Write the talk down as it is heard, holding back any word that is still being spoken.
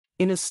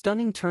In a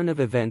stunning turn of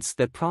events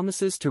that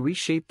promises to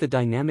reshape the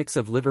dynamics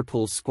of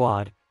Liverpool's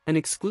squad, an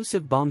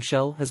exclusive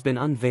bombshell has been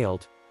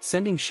unveiled,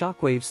 sending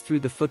shockwaves through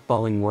the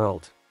footballing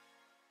world.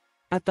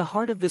 At the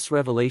heart of this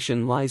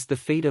revelation lies the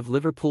fate of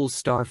Liverpool's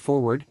star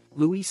forward,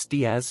 Luis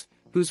Diaz,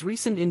 whose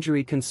recent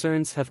injury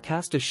concerns have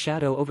cast a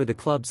shadow over the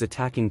club's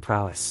attacking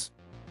prowess.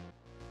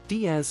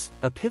 Diaz,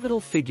 a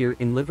pivotal figure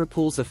in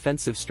Liverpool's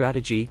offensive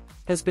strategy,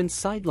 has been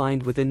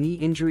sidelined with a knee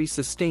injury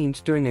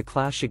sustained during a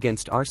clash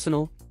against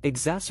Arsenal,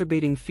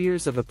 exacerbating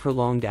fears of a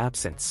prolonged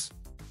absence.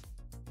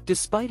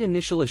 Despite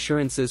initial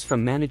assurances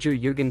from manager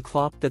Jurgen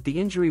Klopp that the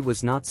injury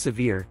was not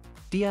severe,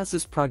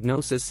 Diaz's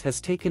prognosis has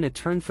taken a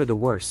turn for the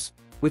worse,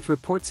 with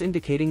reports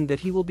indicating that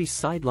he will be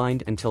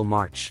sidelined until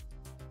March.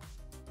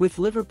 With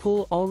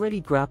Liverpool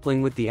already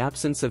grappling with the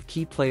absence of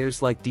key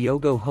players like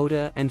Diogo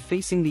Jota and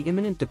facing the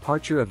imminent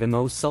departure of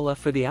Mo Salah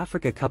for the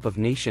Africa Cup of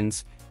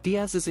Nations,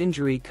 Diaz's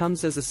injury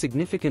comes as a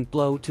significant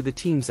blow to the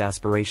team's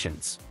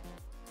aspirations.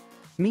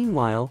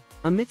 Meanwhile,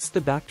 amidst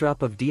the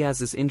backdrop of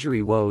Diaz's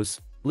injury woes,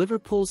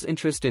 Liverpool's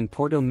interest in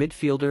Porto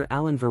midfielder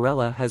Alan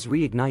Varela has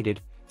reignited,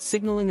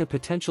 signaling a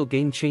potential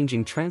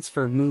game-changing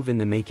transfer move in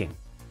the making.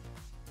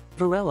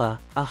 Varela,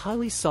 a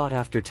highly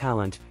sought-after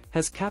talent,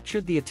 has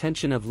captured the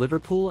attention of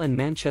Liverpool and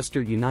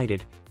Manchester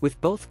United, with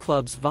both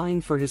clubs vying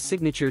for his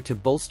signature to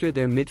bolster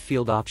their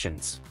midfield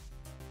options.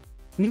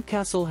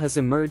 Newcastle has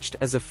emerged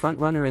as a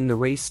frontrunner in the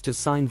race to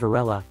sign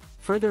Varela,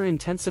 further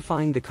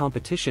intensifying the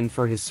competition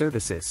for his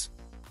services.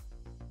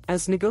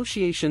 As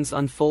negotiations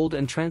unfold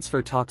and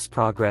transfer talks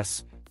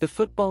progress, the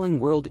footballing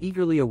world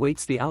eagerly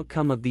awaits the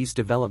outcome of these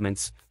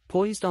developments,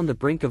 poised on the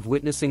brink of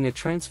witnessing a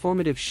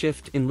transformative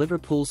shift in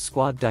Liverpool's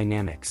squad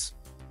dynamics.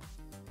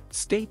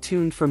 Stay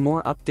tuned for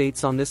more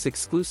updates on this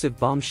exclusive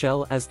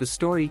bombshell as the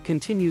story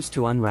continues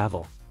to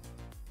unravel.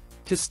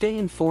 To stay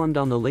informed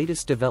on the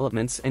latest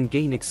developments and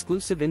gain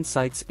exclusive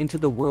insights into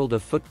the world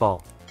of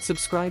football,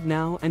 subscribe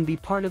now and be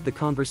part of the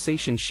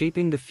conversation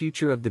shaping the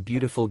future of the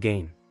beautiful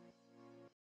game.